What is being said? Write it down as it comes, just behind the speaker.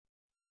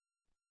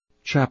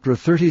Chapter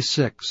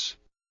 36.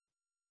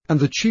 And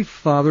the chief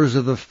fathers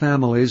of the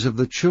families of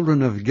the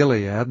children of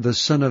Gilead, the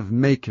son of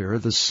Machir,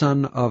 the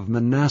son of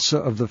Manasseh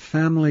of the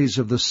families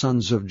of the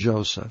sons of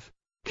Joseph,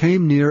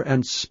 came near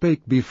and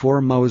spake before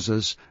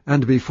Moses,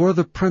 and before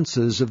the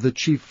princes of the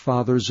chief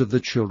fathers of the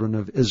children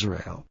of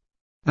Israel.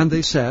 And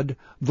they said,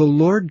 The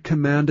Lord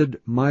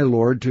commanded my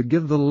Lord to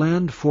give the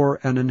land for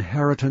an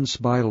inheritance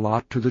by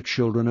lot to the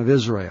children of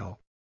Israel.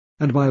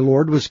 And my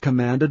Lord was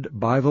commanded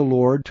by the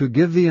Lord to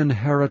give the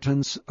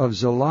inheritance of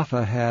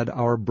Zelophehad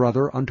our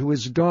brother unto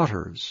his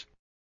daughters.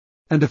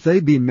 And if they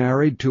be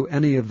married to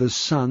any of the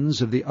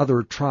sons of the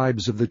other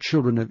tribes of the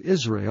children of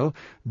Israel,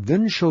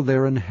 then shall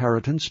their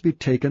inheritance be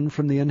taken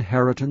from the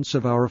inheritance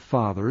of our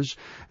fathers,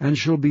 and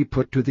shall be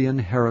put to the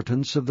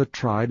inheritance of the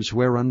tribes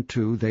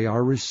whereunto they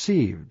are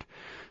received.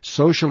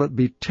 So shall it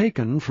be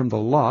taken from the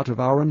lot of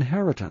our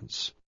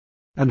inheritance.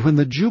 And when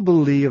the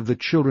jubilee of the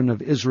children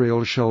of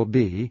Israel shall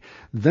be,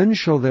 then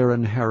shall their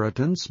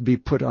inheritance be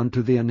put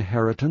unto the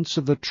inheritance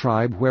of the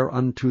tribe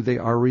whereunto they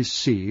are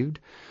received.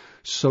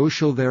 So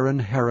shall their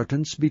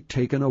inheritance be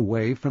taken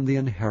away from the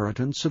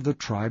inheritance of the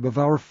tribe of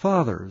our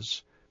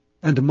fathers.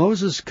 And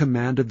Moses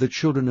commanded the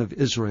children of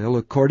Israel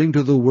according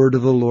to the word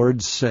of the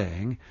Lord,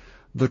 saying,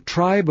 The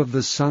tribe of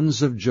the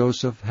sons of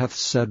Joseph hath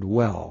said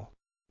well.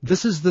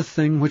 This is the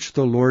thing which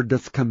the Lord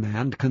doth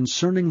command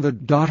concerning the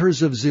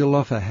daughters of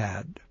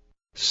Zelophehad,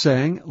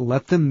 saying,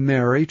 Let them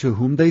marry to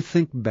whom they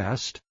think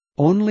best,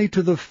 only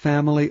to the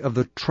family of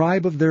the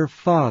tribe of their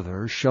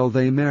father shall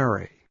they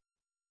marry.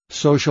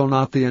 So shall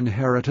not the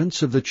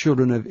inheritance of the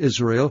children of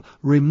Israel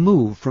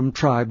remove from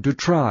tribe to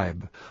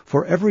tribe,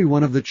 for every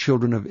one of the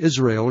children of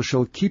Israel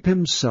shall keep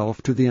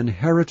himself to the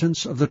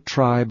inheritance of the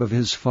tribe of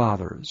his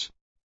fathers.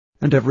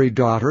 And every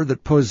daughter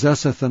that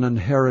possesseth an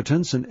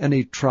inheritance in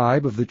any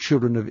tribe of the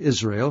children of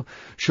Israel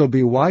shall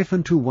be wife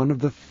unto one of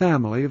the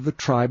family of the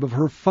tribe of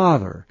her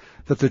father,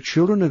 that the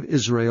children of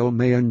Israel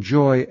may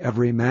enjoy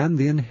every man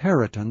the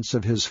inheritance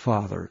of his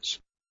fathers.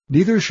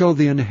 Neither shall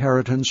the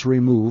inheritance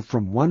remove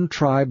from one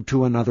tribe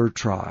to another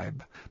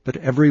tribe, but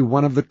every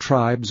one of the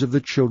tribes of the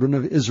children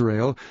of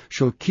Israel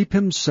shall keep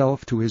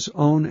himself to his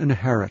own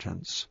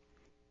inheritance.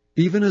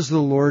 Even as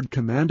the Lord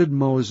commanded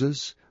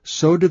Moses,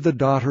 so did the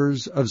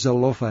daughters of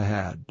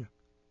Zelophehad.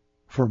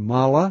 For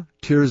Mahlah,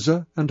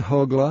 Tirzah, and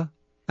Hoglah,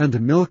 and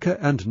Milcah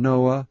and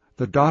Noah,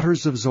 the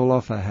daughters of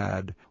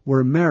Zelophehad,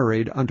 were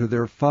married unto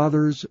their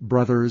father's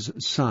brothers'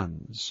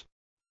 sons.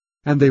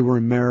 And they were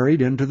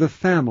married into the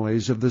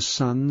families of the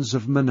sons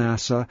of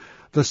Manasseh,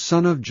 the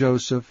son of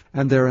Joseph,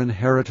 and their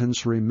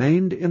inheritance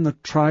remained in the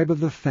tribe of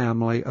the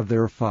family of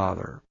their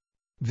father.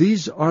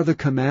 These are the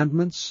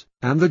commandments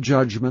and the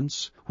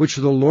judgments which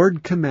the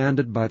Lord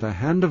commanded by the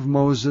hand of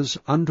Moses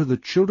unto the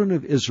children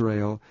of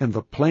Israel in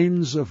the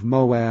plains of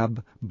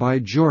Moab by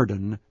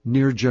Jordan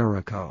near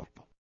Jericho.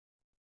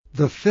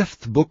 The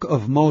fifth book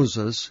of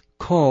Moses,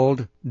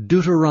 called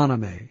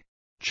Deuteronomy,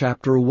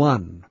 chapter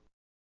 1.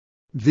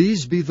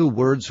 These be the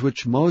words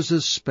which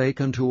Moses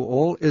spake unto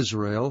all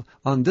Israel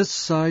on this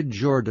side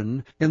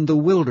Jordan, in the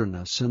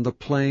wilderness, in the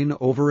plain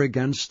over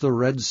against the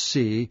Red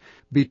Sea,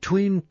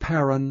 between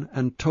Paran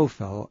and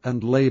Tophel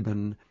and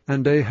Laban,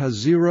 and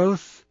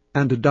Ahazeroth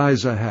and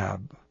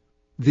Dizahab.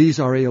 These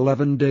are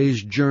 11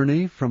 days'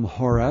 journey from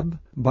Horeb,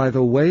 by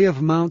the way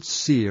of Mount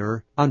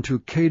Seir, unto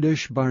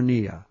Kadesh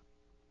Barnea.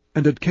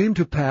 And it came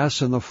to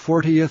pass in the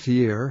 40th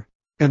year,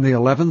 in the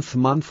 11th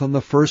month, on the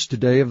first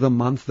day of the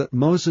month, that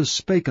Moses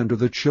spake unto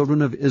the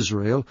children of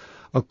Israel,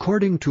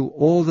 according to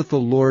all that the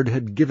Lord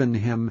had given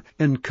him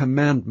in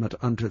commandment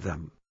unto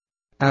them.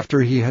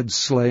 After he had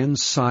slain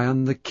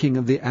Sihon the king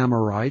of the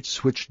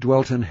Amorites, which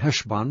dwelt in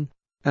Heshbon,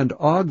 and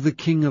Og the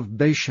king of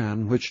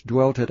Bashan, which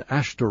dwelt at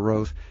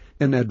Ashtaroth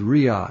in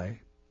Edrei.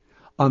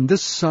 On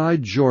this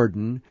side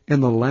Jordan, in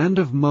the land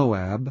of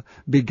Moab,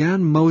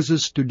 began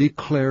Moses to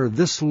declare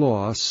this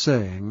law,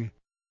 saying,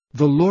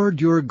 The Lord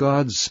your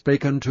God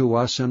spake unto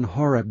us in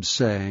Horeb,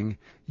 saying,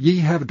 Ye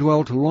have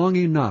dwelt long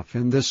enough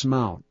in this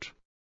mount.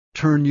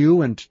 Turn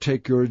you and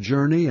take your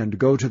journey, and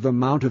go to the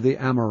mount of the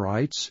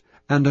Amorites,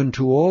 and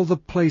unto all the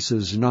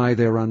places nigh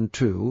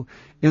thereunto,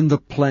 in the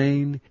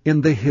plain,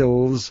 in the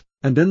hills,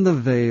 and in the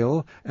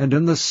vale, and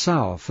in the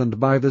south, and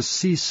by the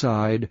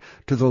seaside,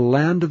 to the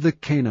land of the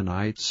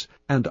Canaanites,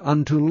 and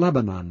unto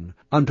Lebanon,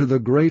 unto the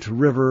great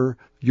river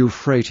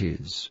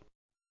Euphrates.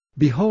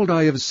 Behold,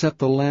 I have set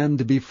the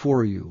land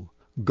before you.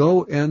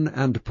 Go in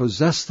and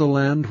possess the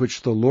land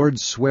which the Lord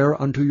sware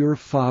unto your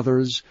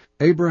fathers,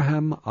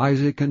 Abraham,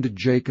 Isaac, and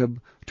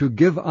Jacob, to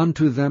give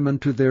unto them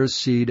and to their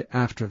seed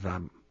after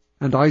them.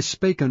 And I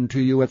spake unto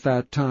you at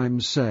that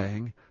time,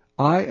 saying,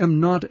 I am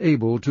not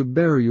able to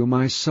bear you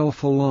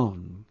myself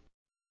alone.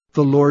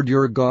 The Lord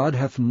your God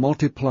hath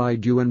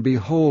multiplied you, and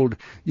behold,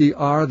 ye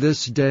are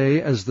this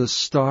day as the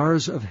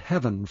stars of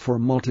heaven for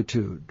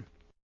multitude.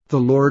 The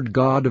Lord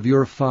God of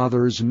your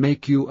fathers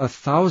make you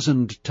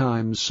 1,000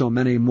 times so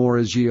many more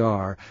as ye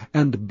are,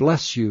 and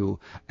bless you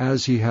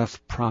as he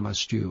hath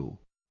promised you.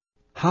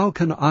 How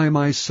can I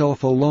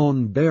myself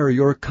alone bear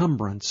your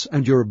cumbrance,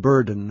 and your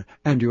burden,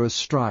 and your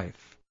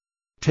strife?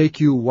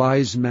 Take you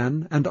wise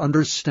men and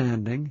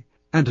understanding,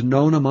 and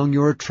known among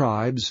your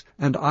tribes,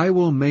 and I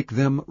will make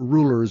them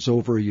rulers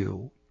over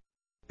you.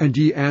 And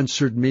ye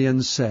answered me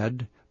and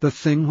said, The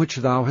thing which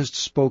thou hast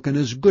spoken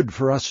is good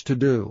for us to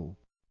do.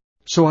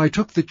 So I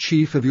took the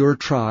chief of your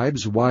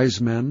tribes,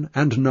 wise men,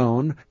 and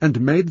known, and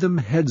made them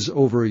heads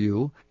over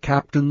you,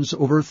 captains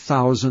over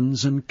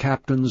thousands, and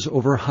captains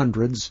over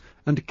hundreds,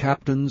 and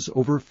captains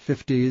over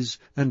 50s,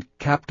 and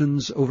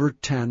captains over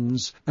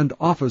 10s, and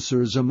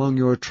officers among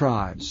your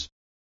tribes.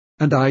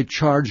 And I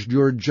charged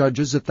your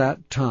judges at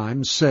that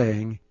time,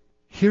 saying,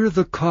 Hear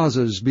the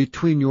causes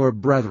between your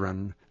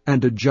brethren,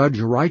 and judge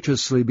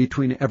righteously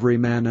between every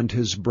man and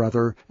his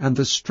brother, and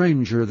the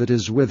stranger that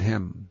is with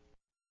him.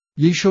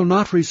 Ye shall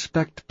not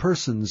respect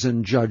persons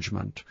in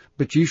judgment,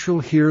 but ye shall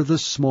hear the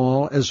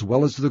small as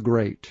well as the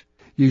great.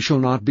 Ye shall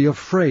not be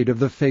afraid of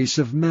the face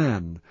of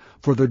man,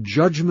 for the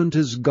judgment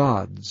is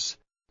God's.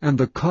 And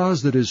the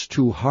cause that is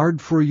too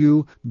hard for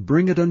you,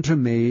 bring it unto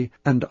me,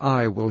 and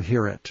I will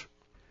hear it.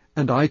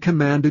 And I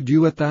commanded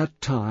you at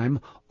that time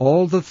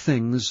all the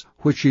things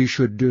which ye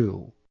should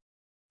do.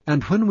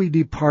 And when we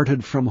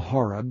departed from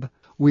Horeb,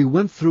 we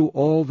went through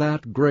all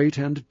that great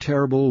and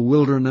terrible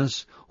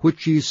wilderness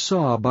which ye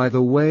saw by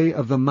the way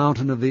of the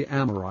mountain of the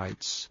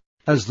Amorites,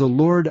 as the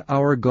Lord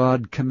our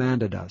God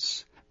commanded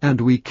us. And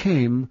we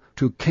came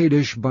to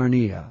Kadesh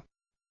Barnea.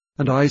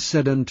 And I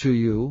said unto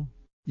you,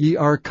 Ye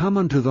are come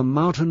unto the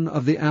mountain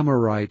of the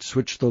Amorites,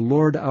 which the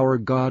Lord our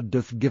God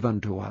doth give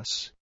unto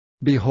us.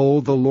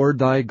 Behold, the Lord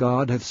thy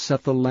God hath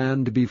set the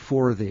land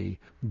before thee.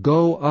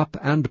 Go up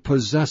and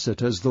possess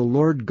it, as the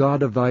Lord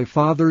God of thy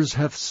fathers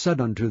hath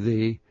said unto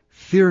thee.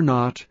 Fear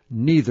not,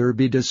 neither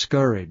be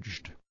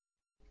discouraged.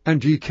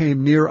 And ye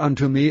came near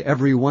unto me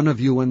every one of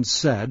you, and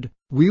said,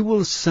 We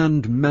will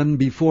send men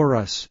before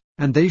us,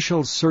 and they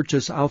shall search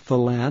us out the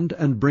land,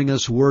 and bring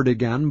us word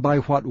again by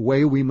what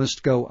way we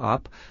must go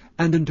up,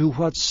 and into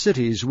what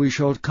cities we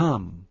shall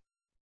come.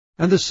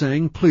 And the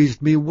saying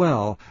pleased me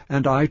well,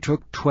 and I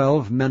took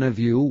 12 men of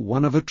you,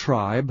 one of a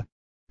tribe,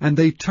 and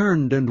they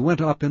turned and went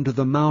up into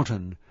the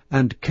mountain,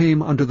 and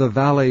came unto the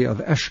valley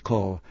of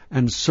Eshcol,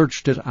 and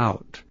searched it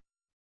out.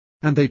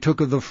 And they took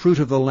of the fruit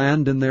of the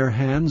land in their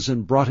hands,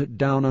 and brought it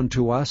down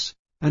unto us,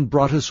 and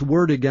brought us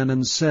word again,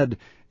 and said,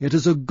 It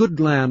is a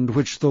good land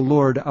which the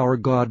Lord our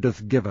God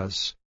doth give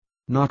us.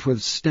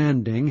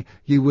 Notwithstanding,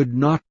 ye would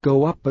not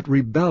go up, but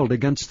rebelled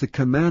against the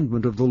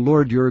commandment of the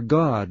Lord your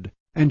God.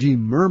 And ye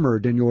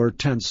murmured in your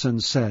tents,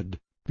 and said,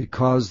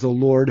 Because the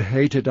Lord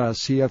hated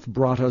us, he hath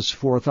brought us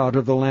forth out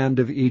of the land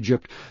of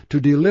Egypt, to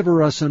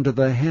deliver us unto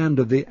the hand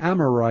of the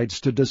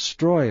Amorites, to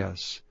destroy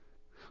us.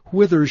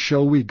 Whither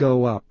shall we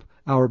go up?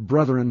 Our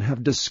brethren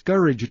have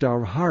discouraged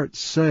our hearts,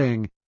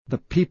 saying, The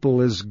people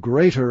is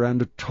greater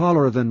and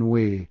taller than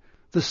we.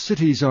 The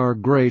cities are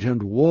great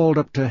and walled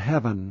up to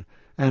heaven,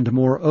 and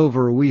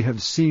moreover we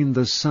have seen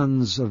the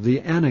sons of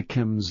the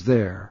Anakims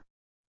there.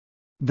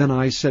 Then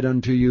I said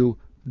unto you,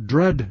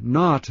 Dread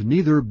not,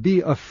 neither be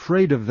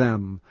afraid of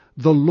them.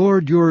 The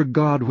Lord your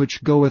God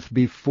which goeth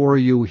before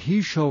you,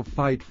 he shall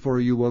fight for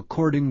you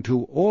according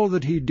to all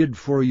that he did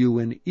for you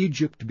in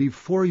Egypt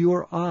before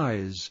your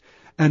eyes,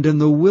 and in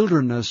the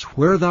wilderness,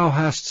 where thou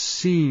hast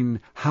seen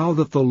how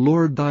that the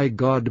Lord thy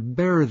God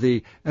bare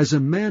thee, as a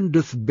man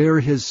doth bear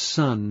his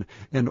son,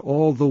 in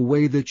all the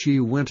way that ye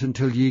went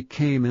until ye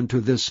came into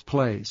this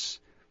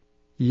place.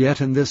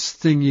 Yet in this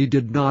thing ye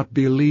did not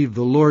believe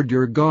the Lord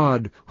your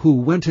God, who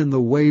went in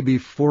the way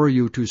before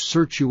you to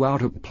search you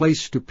out a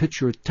place to pitch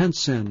your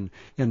tents in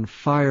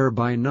fire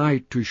by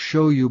night, to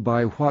show you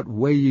by what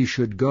way ye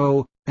should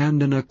go,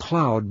 and in a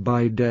cloud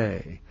by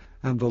day.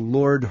 And the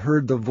Lord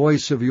heard the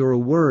voice of your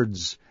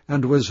words,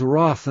 and was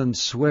wroth, and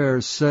sware,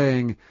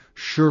 saying,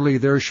 Surely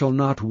there shall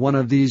not one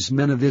of these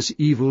men of this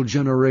evil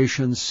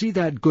generation see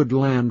that good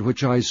land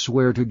which I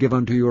swear to give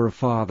unto your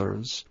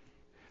fathers.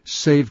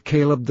 Save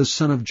Caleb the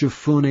son of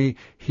Jephunneh,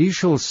 he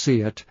shall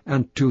see it,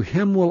 and to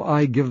him will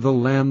I give the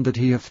land that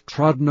he hath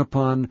trodden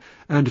upon,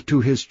 and to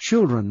his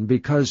children,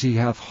 because he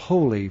hath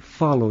wholly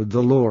followed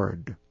the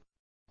Lord.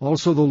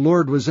 Also the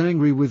Lord was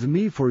angry with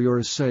me for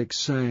your sake,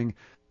 saying,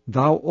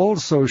 Thou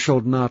also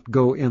shalt not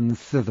go in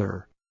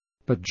thither.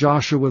 But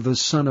Joshua the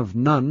son of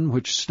Nun,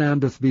 which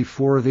standeth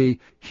before thee,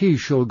 he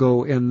shall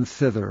go in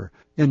thither.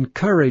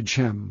 Encourage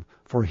him,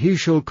 for he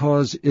shall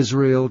cause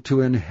Israel to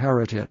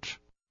inherit it.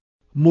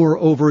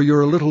 Moreover,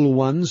 your little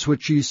ones,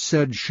 which ye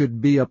said should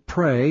be a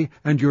prey,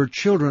 and your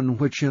children,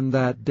 which in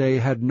that day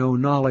had no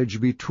knowledge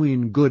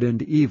between good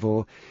and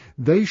evil,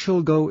 they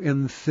shall go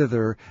in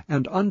thither,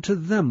 and unto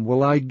them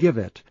will I give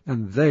it,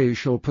 and they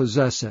shall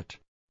possess it.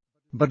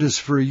 But as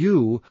for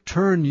you,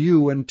 turn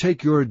you and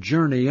take your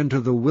journey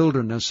into the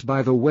wilderness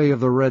by the way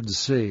of the Red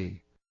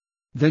Sea.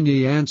 Then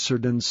ye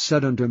answered and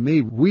said unto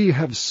me, We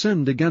have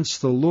sinned against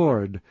the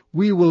Lord.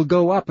 We will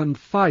go up and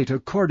fight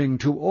according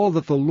to all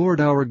that the Lord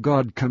our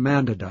God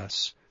commanded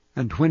us.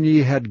 And when ye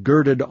had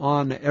girded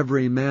on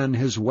every man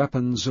his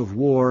weapons of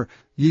war,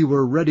 ye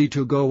were ready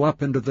to go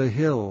up into the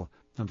hill.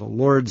 And the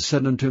Lord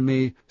said unto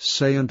me,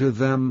 Say unto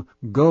them,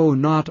 Go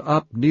not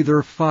up,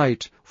 neither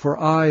fight, for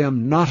I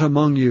am not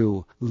among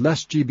you,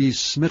 lest ye be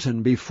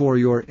smitten before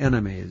your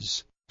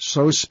enemies.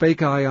 So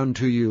spake I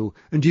unto you,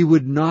 and ye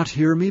would not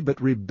hear me, but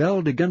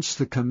rebelled against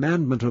the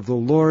commandment of the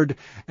Lord,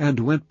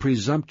 and went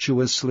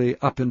presumptuously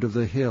up into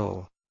the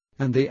hill.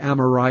 And the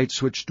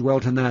Amorites which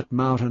dwelt in that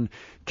mountain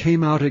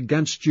came out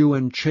against you,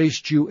 and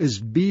chased you as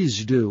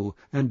bees do,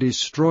 and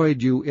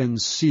destroyed you in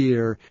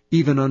Seir,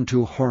 even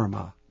unto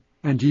Hormah.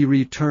 And ye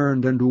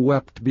returned and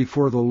wept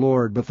before the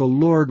Lord, but the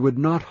Lord would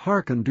not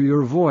hearken to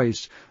your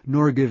voice,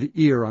 nor give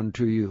ear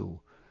unto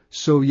you.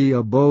 So ye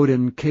abode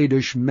in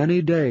Kadesh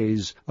many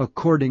days,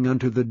 according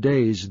unto the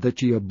days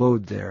that ye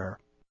abode there.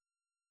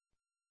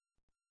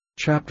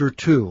 Chapter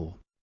 2.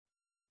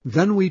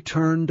 Then we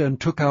turned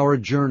and took our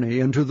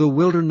journey into the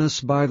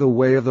wilderness by the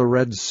way of the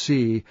Red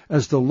Sea,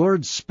 as the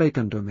Lord spake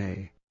unto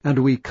me. And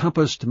we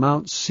compassed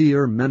Mount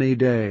Seir many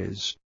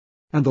days.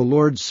 And the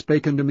Lord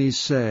spake unto me,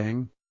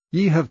 saying,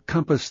 Ye have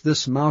compassed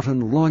this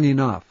mountain long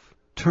enough.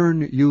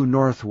 Turn you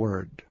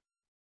northward.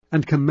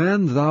 And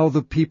command thou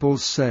the people,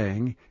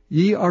 saying,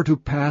 Ye are to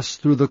pass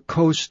through the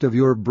coast of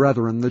your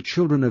brethren, the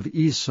children of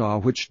Esau,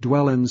 which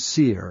dwell in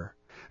Seir.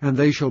 And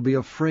they shall be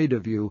afraid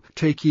of you.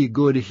 Take ye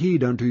good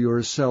heed unto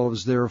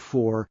yourselves,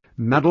 therefore.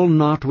 Meddle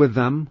not with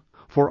them,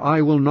 for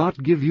I will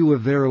not give you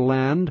of their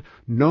land,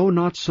 no,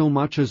 not so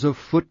much as a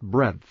foot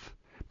breadth,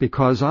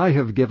 because I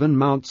have given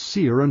Mount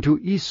Seir unto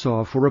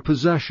Esau for a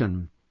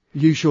possession.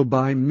 Ye shall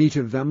buy meat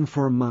of them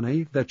for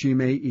money, that ye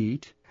may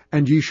eat,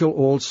 and ye shall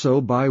also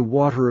buy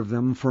water of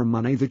them for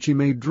money, that ye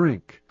may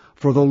drink.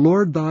 For the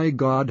Lord thy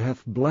God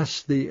hath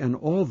blessed thee in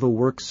all the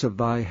works of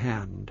thy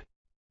hand.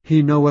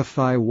 He knoweth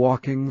thy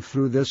walking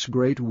through this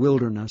great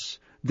wilderness.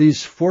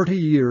 These 40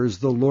 years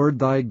the Lord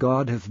thy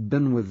God hath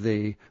been with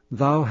thee.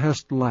 Thou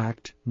hast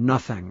lacked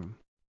nothing.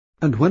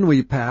 And when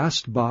we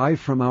passed by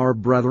from our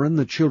brethren,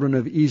 the children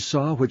of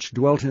Esau, which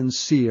dwelt in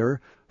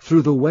Seir,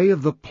 through the way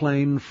of the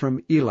plain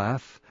from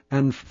Elath,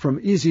 and from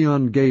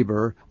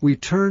Ezion-Geber, we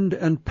turned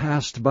and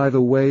passed by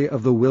the way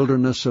of the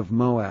wilderness of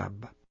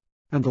Moab.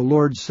 And the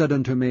Lord said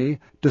unto me,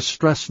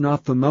 Distress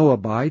not the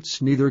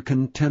Moabites, neither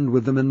contend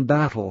with them in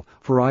battle,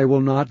 for I will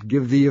not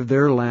give thee of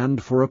their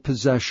land for a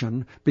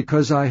possession,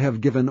 because I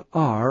have given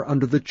Ar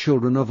unto the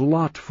children of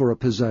Lot for a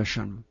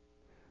possession.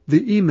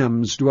 The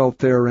Emims dwelt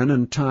therein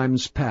in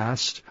times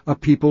past, a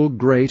people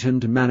great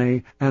and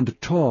many, and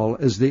tall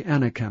as the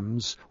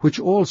Anakims, which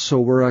also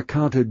were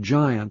accounted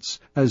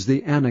giants, as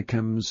the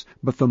Anakims,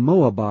 but the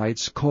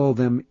Moabites call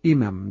them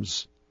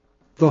Emims.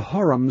 The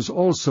Horims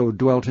also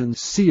dwelt in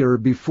Seir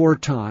before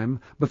time,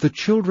 but the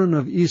children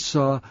of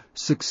Esau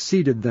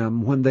succeeded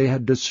them when they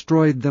had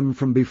destroyed them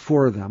from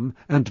before them,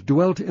 and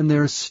dwelt in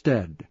their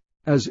stead,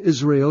 as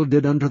Israel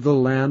did unto the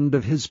land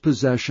of his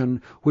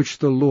possession, which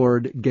the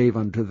Lord gave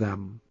unto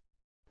them.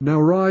 Now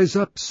rise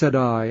up, said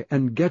I,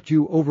 and get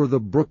you over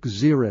the brook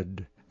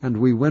Zered. And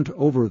we went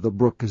over the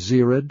brook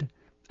Zered,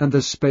 and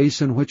the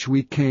space in which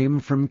we came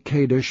from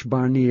Kadesh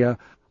Barnea,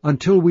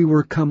 until we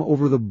were come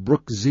over the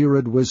brook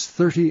Zered, was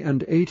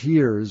 38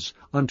 years,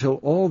 until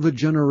all the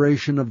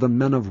generation of the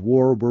men of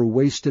war were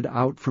wasted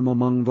out from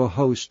among the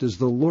host, as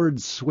the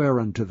Lord sware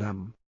unto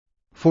them.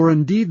 For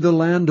indeed the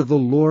land of the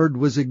Lord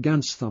was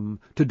against them,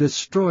 to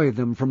destroy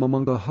them from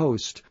among the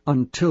host,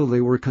 until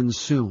they were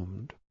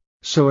consumed.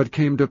 So it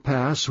came to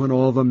pass, when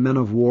all the men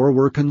of war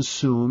were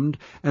consumed,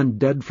 and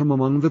dead from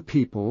among the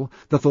people,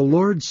 that the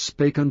Lord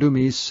spake unto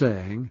me,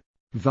 saying,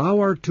 Thou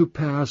art to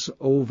pass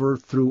over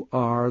through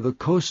Ar, the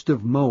coast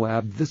of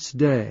Moab, this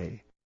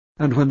day.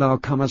 And when thou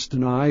comest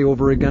nigh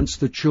over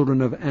against the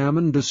children of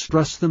Ammon,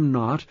 distress them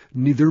not,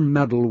 neither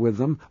meddle with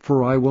them,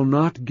 for I will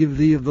not give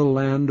thee of the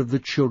land of the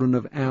children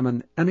of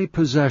Ammon any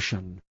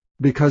possession,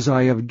 because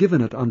I have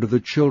given it unto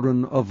the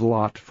children of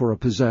Lot for a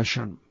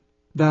possession.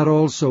 That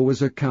also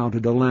was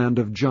accounted a land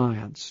of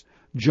giants.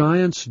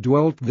 Giants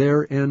dwelt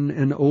therein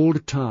in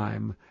old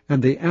time,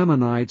 and the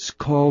Ammonites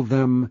called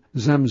them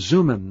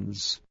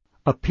Zamzummins,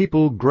 a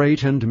people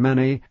great and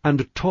many,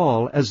 and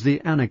tall as the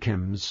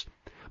Anakims.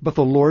 But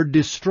the Lord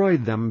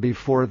destroyed them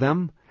before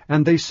them,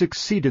 and they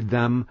succeeded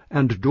them,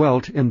 and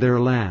dwelt in their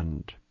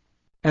land.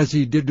 As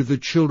he did to the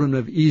children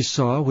of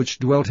Esau, which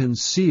dwelt in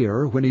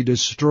Seir, when he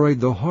destroyed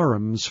the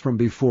Horims from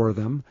before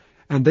them,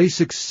 and they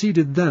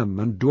succeeded them,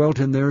 and dwelt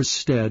in their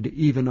stead,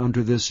 even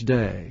unto this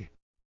day.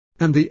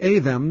 And the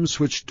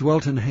Avims, which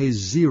dwelt in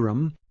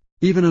Hazerim,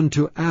 even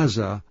unto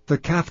Azza, the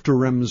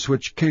Caphtorims,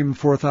 which came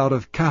forth out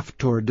of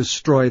Caphtor,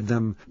 destroyed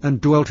them, and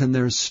dwelt in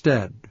their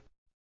stead.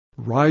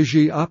 Rise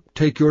ye up,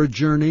 take your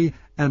journey,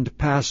 and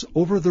pass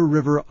over the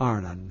river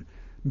Arnon.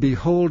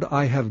 Behold,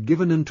 I have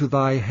given into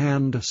thy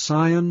hand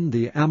Sihon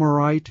the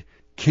Amorite,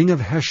 king of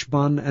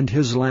Heshbon and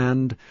his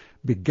land.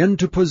 Begin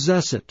to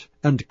possess it,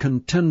 and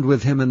contend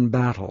with him in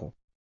battle.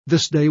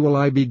 This day will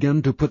I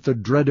begin to put the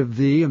dread of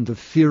thee and the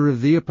fear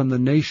of thee upon the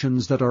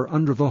nations that are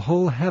under the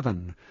whole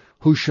heaven,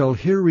 who shall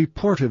hear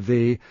report of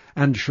thee,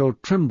 and shall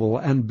tremble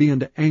and be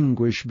in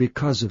anguish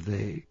because of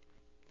thee.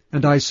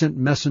 And I sent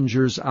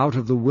messengers out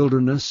of the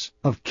wilderness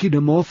of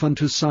Kedemoth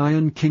unto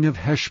Sihon king of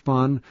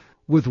Heshbon,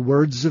 with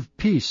words of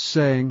peace,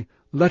 saying,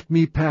 Let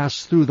me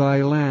pass through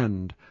thy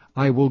land.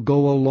 I will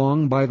go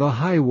along by the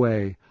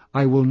highway.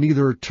 I will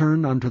neither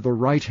turn unto the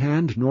right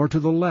hand nor to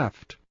the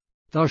left.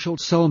 Thou shalt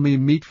sell me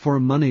meat for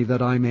money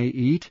that I may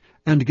eat,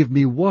 and give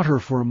me water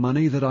for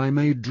money that I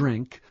may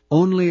drink.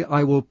 Only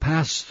I will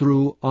pass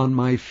through on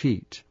my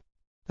feet.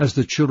 As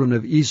the children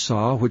of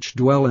Esau which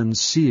dwell in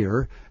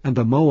Seir, and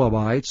the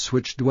Moabites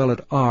which dwell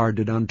at Ar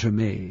did unto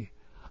me,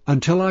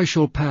 until I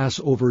shall pass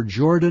over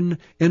Jordan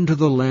into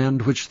the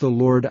land which the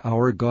Lord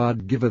our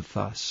God giveth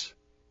us.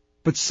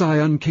 But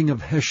Sihon king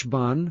of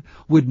Heshbon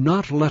would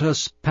not let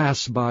us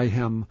pass by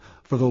him,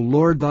 for the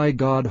Lord thy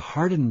God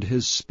hardened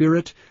his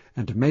spirit,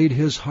 and made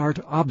his heart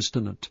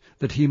obstinate,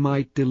 that he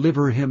might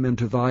deliver him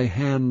into thy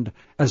hand,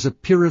 as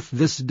appeareth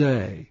this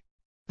day.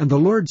 And the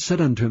Lord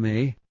said unto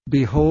me,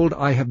 Behold,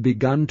 I have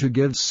begun to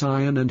give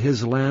Sihon and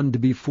his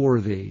land before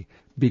thee.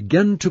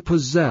 Begin to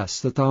possess,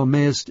 that thou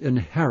mayest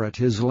inherit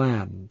his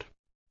land.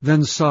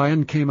 Then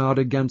Sihon came out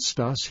against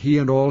us, he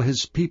and all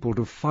his people,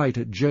 to fight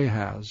at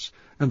Jahaz.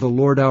 And the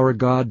Lord our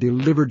God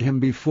delivered him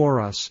before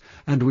us,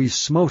 and we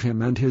smote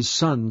him and his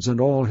sons and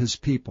all his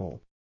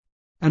people.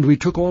 And we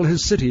took all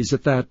his cities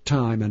at that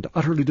time, and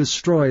utterly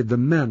destroyed the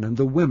men and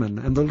the women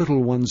and the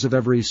little ones of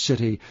every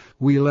city.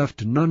 We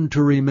left none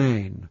to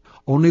remain.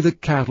 Only the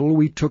cattle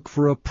we took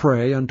for a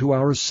prey unto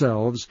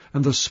ourselves,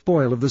 and the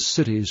spoil of the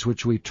cities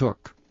which we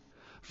took.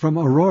 From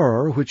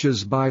Aroer, which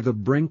is by the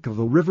brink of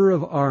the river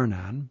of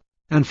Arnon,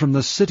 and from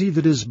the city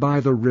that is by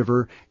the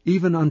river,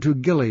 even unto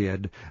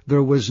Gilead,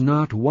 there was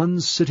not one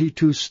city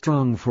too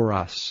strong for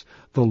us.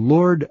 The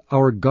Lord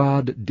our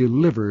God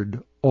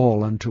delivered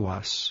all unto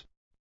us.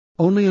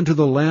 Only unto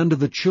the land of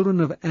the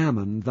children of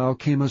Ammon thou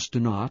camest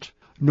not,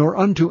 nor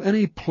unto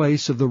any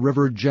place of the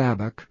river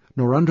Jabbok,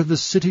 nor unto the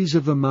cities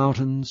of the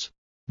mountains,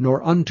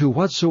 nor unto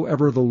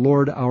whatsoever the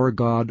Lord our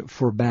God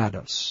forbade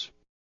us.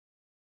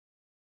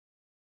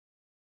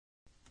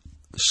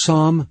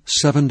 Psalm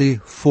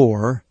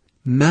 74,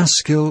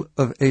 Maskil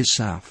of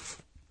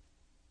Asaph.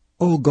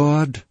 O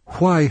God,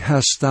 why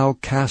hast thou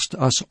cast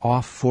us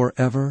off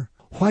forever?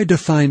 Why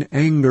doth thine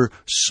anger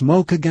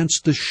smoke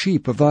against the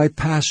sheep of thy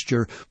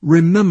pasture?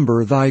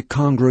 Remember thy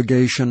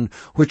congregation,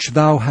 which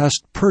thou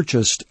hast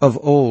purchased of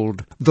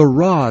old, the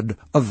rod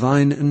of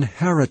thine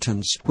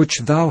inheritance, which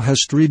thou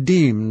hast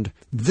redeemed,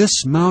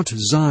 this Mount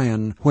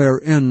Zion,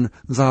 wherein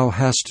thou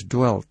hast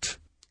dwelt.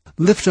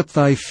 Lift up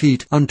thy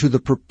feet unto the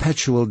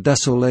perpetual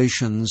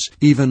desolations,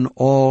 even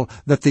all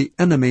that the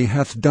enemy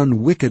hath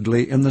done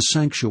wickedly in the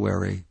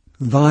sanctuary.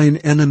 Thine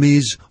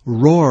enemies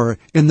roar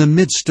in the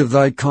midst of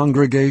thy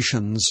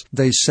congregations.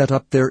 They set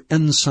up their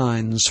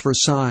ensigns for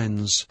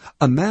signs.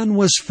 A man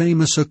was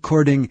famous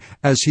according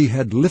as he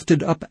had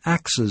lifted up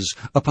axes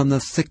upon the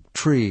thick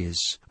trees.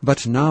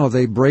 But now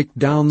they break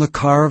down the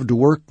carved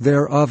work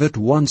thereof at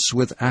once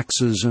with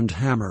axes and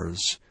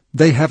hammers.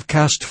 They have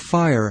cast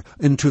fire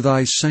into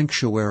thy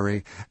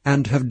sanctuary,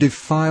 and have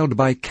defiled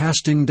by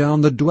casting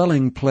down the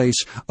dwelling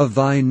place of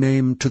thy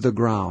name to the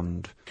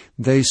ground.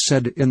 They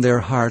said in their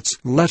hearts,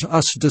 Let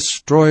us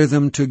destroy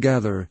them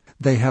together.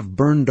 They have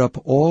burned up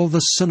all the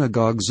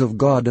synagogues of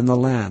God in the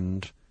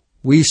land.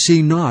 We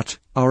see not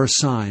our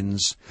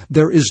signs.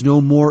 There is no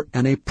more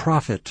any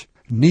prophet,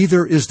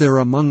 neither is there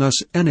among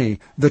us any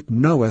that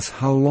knoweth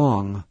how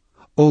long.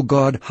 O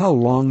God, how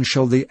long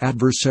shall the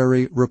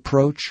adversary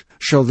reproach?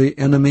 Shall the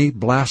enemy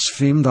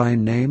blaspheme thy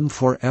name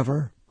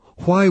forever?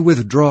 Why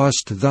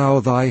withdrawest thou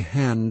thy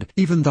hand,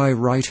 even thy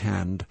right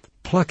hand?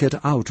 Pluck it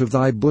out of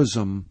thy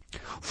bosom.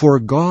 For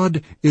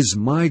God is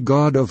my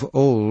God of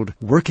old,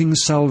 working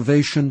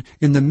salvation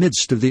in the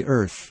midst of the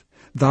earth.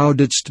 Thou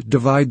didst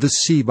divide the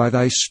sea by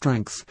thy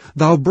strength.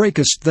 Thou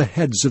breakest the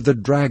heads of the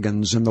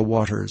dragons in the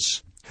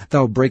waters.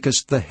 Thou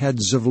breakest the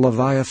heads of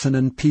Leviathan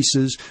in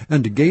pieces,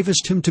 and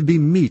gavest him to be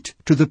meat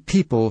to the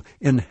people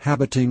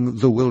inhabiting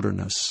the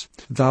wilderness.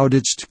 Thou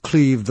didst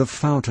cleave the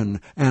fountain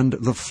and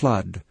the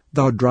flood.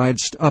 Thou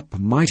driedst up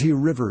mighty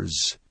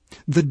rivers.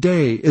 The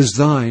day is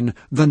thine,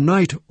 the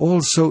night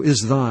also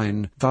is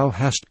thine. Thou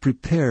hast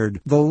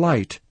prepared the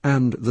light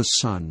and the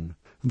sun.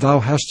 Thou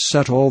hast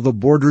set all the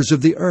borders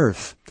of the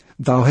earth.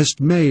 Thou hast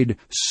made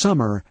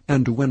summer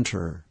and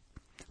winter.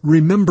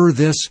 Remember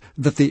this,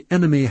 that the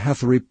enemy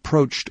hath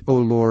reproached, O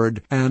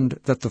Lord, and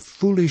that the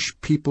foolish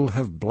people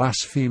have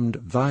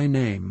blasphemed thy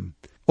name.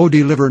 O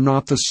deliver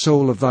not the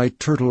soul of thy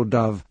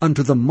turtle-dove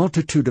unto the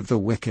multitude of the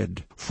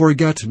wicked.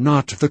 Forget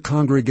not the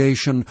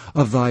congregation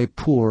of thy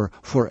poor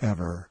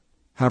forever.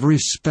 Have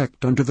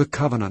respect unto the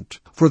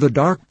covenant, for the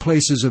dark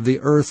places of the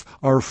earth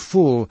are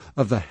full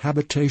of the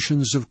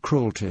habitations of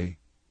cruelty.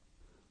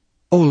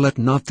 O let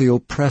not the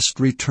oppressed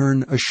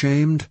return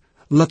ashamed.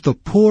 Let the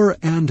poor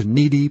and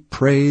needy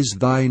praise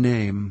thy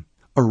name.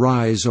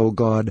 Arise, O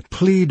God,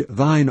 plead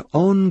thine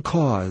own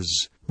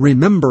cause.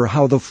 Remember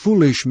how the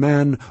foolish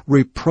man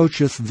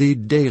reproacheth thee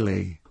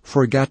daily.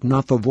 Forget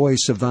not the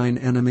voice of thine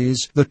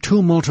enemies. The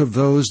tumult of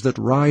those that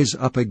rise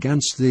up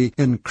against thee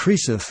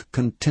increaseth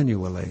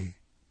continually.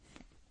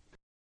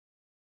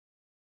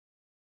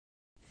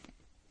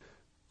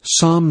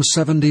 Psalm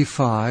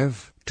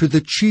 75, To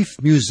the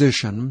chief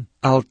musician,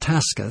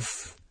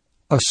 Altasketh,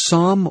 a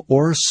psalm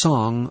or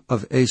song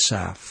of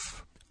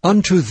Asaph.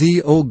 Unto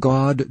thee, O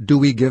God, do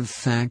we give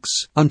thanks,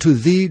 unto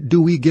thee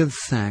do we give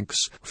thanks,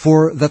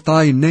 for that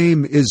thy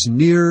name is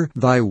near,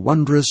 thy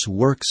wondrous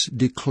works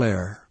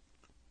declare.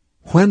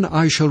 When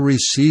I shall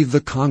receive the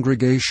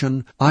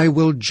congregation, I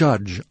will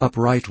judge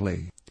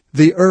uprightly.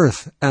 The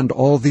earth and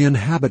all the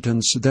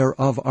inhabitants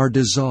thereof are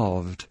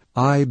dissolved.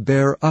 I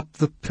bear up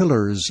the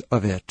pillars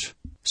of it.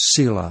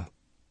 Selah.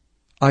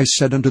 I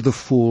said unto the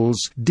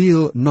fools,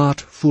 Deal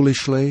not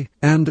foolishly,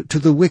 and to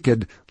the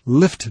wicked,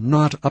 Lift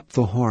not up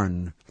the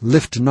horn.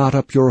 Lift not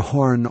up your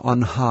horn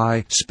on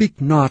high,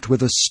 speak not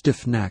with a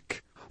stiff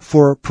neck.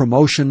 For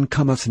promotion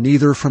cometh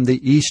neither from the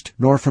east,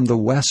 nor from the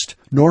west,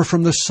 nor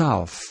from the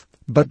south.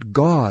 But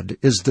God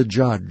is the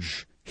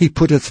judge. He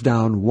putteth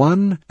down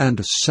one,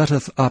 and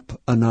setteth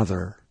up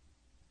another.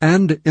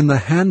 And in the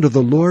hand of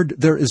the Lord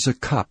there is a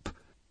cup,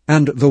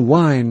 and the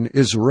wine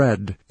is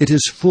red, it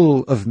is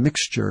full of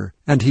mixture,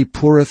 and he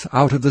poureth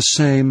out of the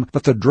same,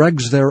 but the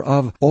dregs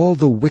thereof all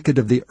the wicked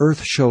of the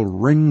earth shall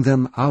wring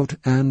them out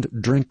and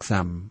drink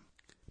them.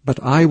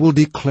 But I will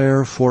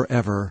declare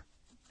forever.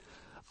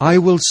 I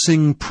will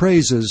sing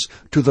praises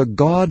to the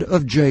God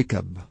of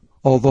Jacob.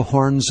 All the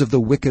horns of the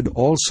wicked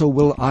also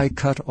will I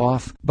cut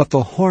off, but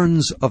the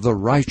horns of the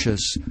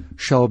righteous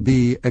shall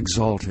be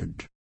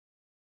exalted.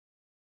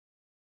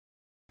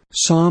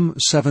 Psalm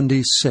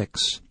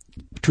 76.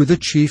 To the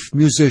chief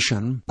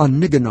musician, a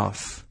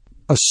Niganoth,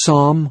 a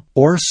psalm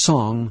or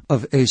song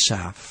of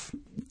Asaph.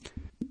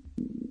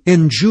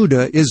 In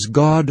Judah is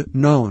God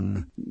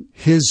known.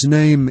 His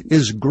name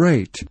is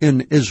great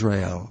in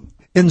Israel.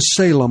 In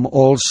Salem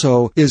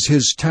also is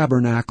his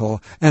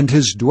tabernacle, and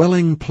his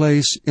dwelling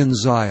place in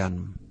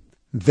Zion.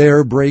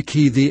 There brake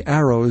he the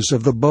arrows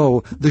of the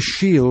bow, the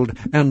shield,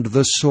 and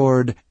the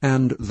sword,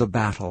 and the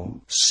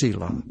battle.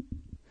 Selah.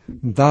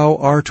 Thou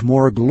art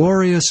more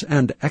glorious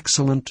and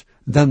excellent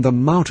than the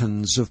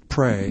mountains of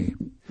prey.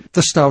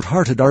 The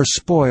stout-hearted are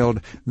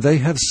spoiled, they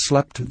have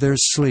slept their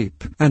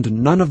sleep, and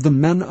none of the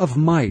men of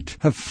might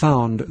have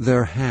found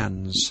their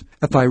hands.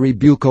 At thy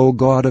rebuke, O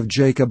God of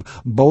Jacob,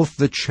 both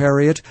the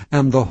chariot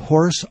and the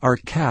horse are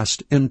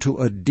cast into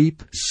a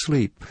deep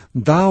sleep.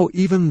 Thou,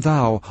 even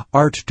thou,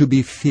 art to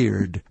be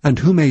feared, and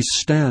who may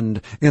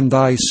stand in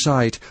thy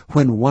sight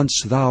when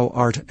once thou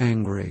art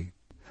angry?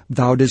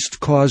 Thou didst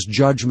cause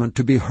judgment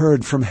to be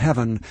heard from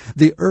heaven.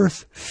 The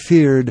earth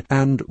feared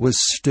and was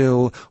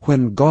still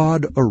when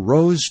God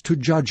arose to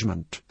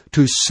judgment,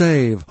 to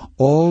save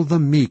all the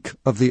meek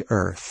of the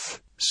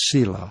earth.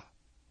 Selah.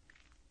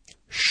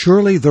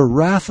 Surely the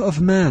wrath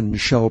of man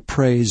shall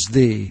praise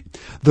thee.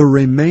 The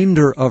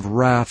remainder of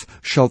wrath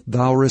shalt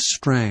thou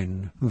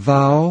restrain.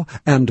 Vow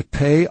and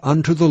pay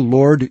unto the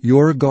Lord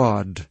your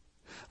God.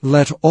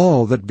 Let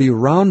all that be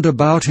round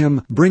about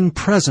him bring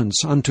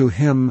presents unto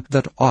him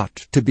that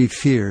ought to be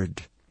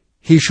feared.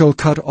 He shall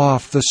cut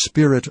off the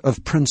spirit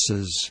of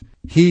princes.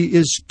 He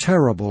is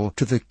terrible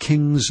to the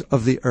kings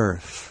of the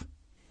earth.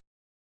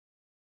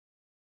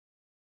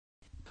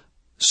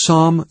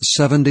 Psalm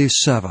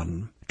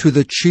 77. To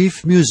the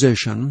chief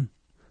musician,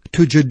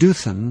 to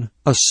Jeduthun,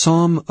 a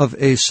psalm of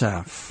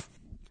Asaph.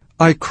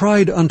 I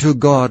cried unto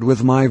God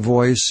with my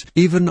voice,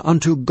 even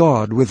unto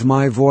God with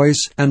my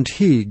voice, and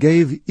he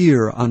gave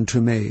ear unto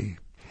me.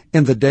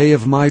 In the day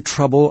of my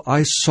trouble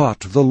I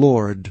sought the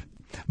Lord.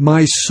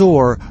 My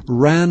sore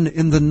ran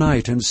in the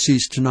night and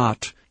ceased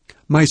not.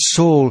 My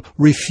soul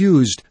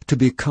refused to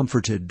be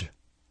comforted.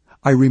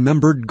 I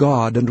remembered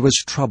God and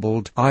was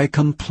troubled. I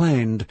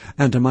complained,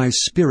 and my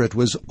spirit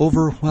was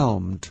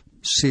overwhelmed.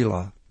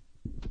 Selah.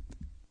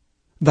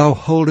 Thou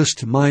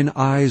holdest mine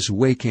eyes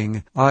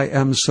waking. I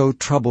am so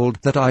troubled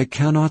that I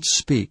cannot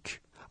speak.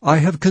 I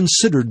have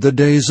considered the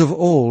days of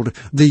old,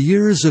 the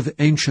years of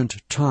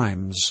ancient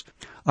times.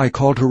 I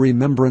call to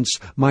remembrance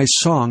my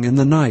song in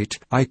the night.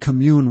 I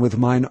commune with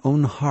mine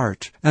own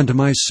heart, and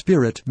my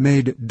spirit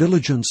made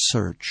diligent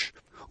search.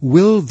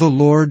 Will the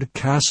Lord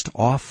cast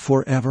off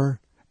forever?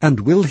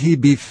 And will he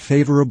be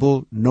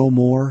favorable no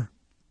more?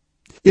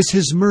 Is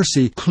his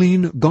mercy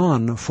clean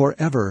gone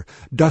forever?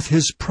 Doth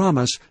his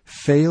promise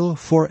fail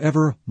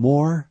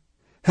forevermore?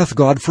 Hath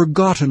God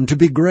forgotten to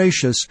be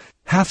gracious?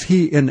 Hath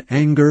he in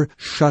anger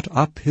shut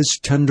up his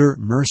tender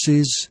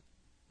mercies?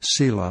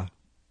 Selah.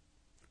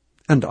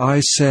 And I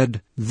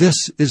said, This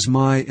is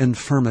my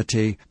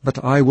infirmity,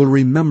 but I will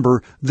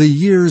remember the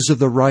years of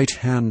the right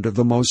hand of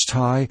the Most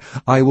High.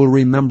 I will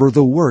remember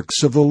the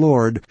works of the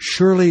Lord.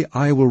 Surely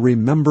I will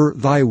remember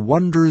thy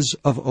wonders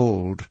of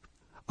old.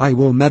 I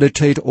will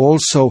meditate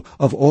also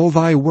of all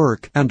thy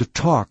work, and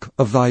talk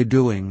of thy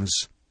doings.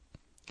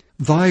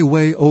 Thy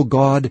way, O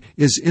God,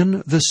 is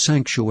in the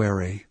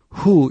sanctuary.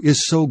 Who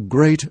is so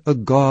great a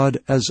God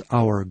as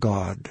our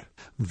God?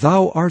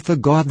 Thou art the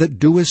God that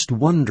doest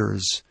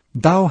wonders.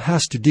 Thou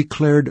hast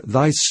declared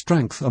thy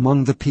strength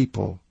among the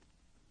people.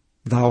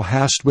 Thou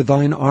hast with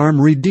thine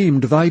arm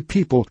redeemed thy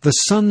people, the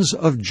sons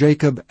of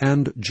Jacob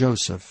and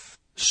Joseph.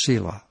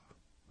 Selah.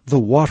 The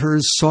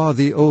waters saw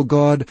thee, O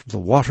God, the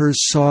waters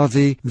saw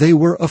thee, they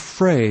were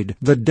afraid.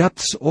 The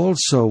depths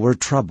also were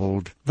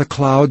troubled. The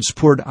clouds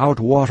poured out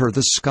water,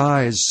 the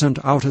skies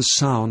sent out a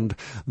sound.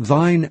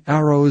 Thine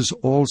arrows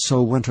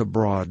also went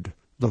abroad.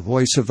 The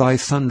voice of thy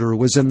thunder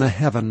was in the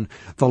heaven.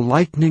 The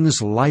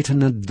lightnings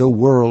lightened the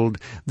world.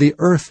 The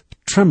earth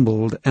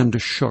trembled and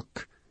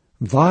shook.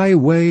 Thy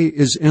way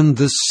is in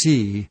the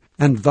sea,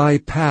 and thy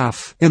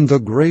path in the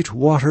great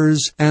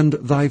waters, and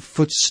thy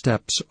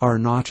footsteps are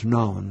not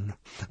known.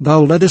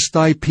 Thou leddest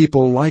thy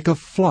people like a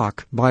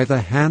flock by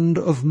the hand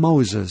of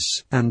Moses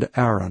and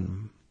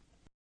Aaron.